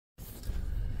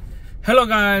Hello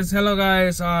guys, welcome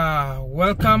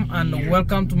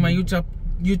to my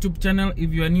YouTube channel.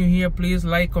 If you are new here, please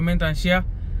like, comment and share.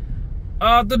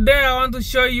 Today I want to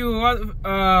show you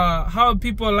how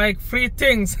people like free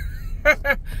things.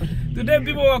 Today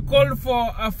people are called for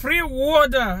a free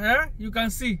water. You can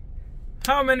see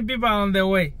how many people are on their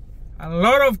way. A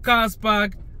lot of cars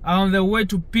parked are on their way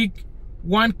to pick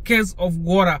one case of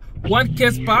water, one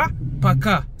case per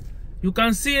car. You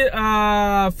can see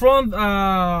front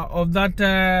of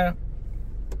that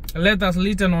letters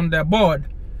written on the board.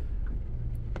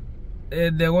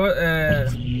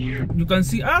 You can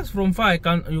see us from far.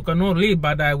 You cannot read,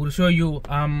 but I will show you.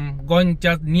 I'm going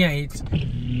just near it,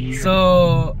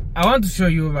 so I want to show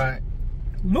you.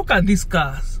 Look at these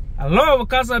cars. A lot of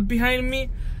cars are behind me,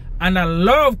 and a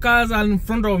lot of cars are in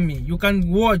front of me. You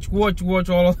can watch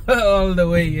all the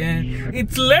way.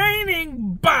 It's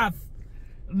raining, but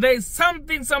there's some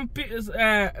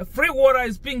free water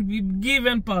is being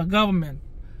given per government.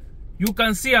 You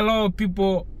can see a lot of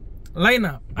people line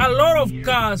up. A lot of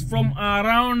cars from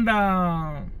around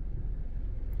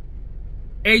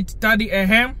 8:30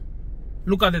 a.m.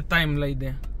 Look at the time right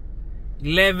there.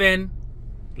 11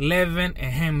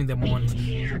 a.m. in the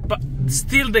morning. But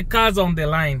still the cars on the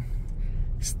line.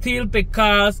 You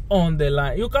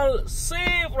can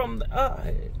see from the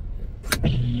I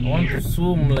want to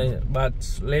zoom, but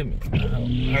let me.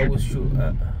 I will show.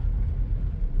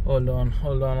 Hold on.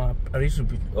 A little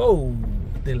bit. Oh,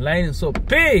 the line is so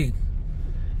big.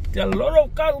 There are a lot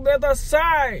of cars on the other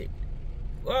side.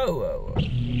 Whoa.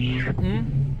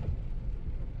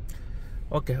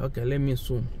 Okay. Let me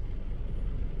zoom.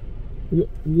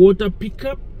 Water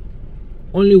pickup.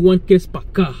 Only one case per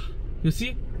car. You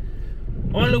see?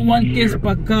 Only one case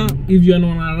per car if you're on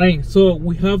a line. So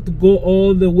we have to go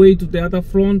all the way to the other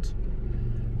front,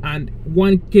 and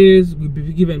one case will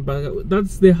be given back.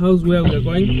 That's the house where we're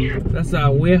going. That's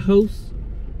our warehouse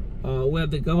where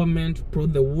the government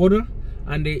brought the water,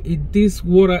 and this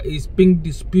water is being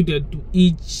distributed to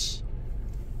each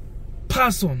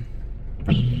person.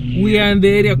 We are in the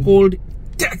area called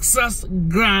Texas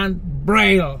Grand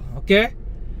Braille. Okay,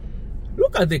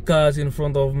 look at the cars in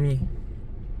front of me.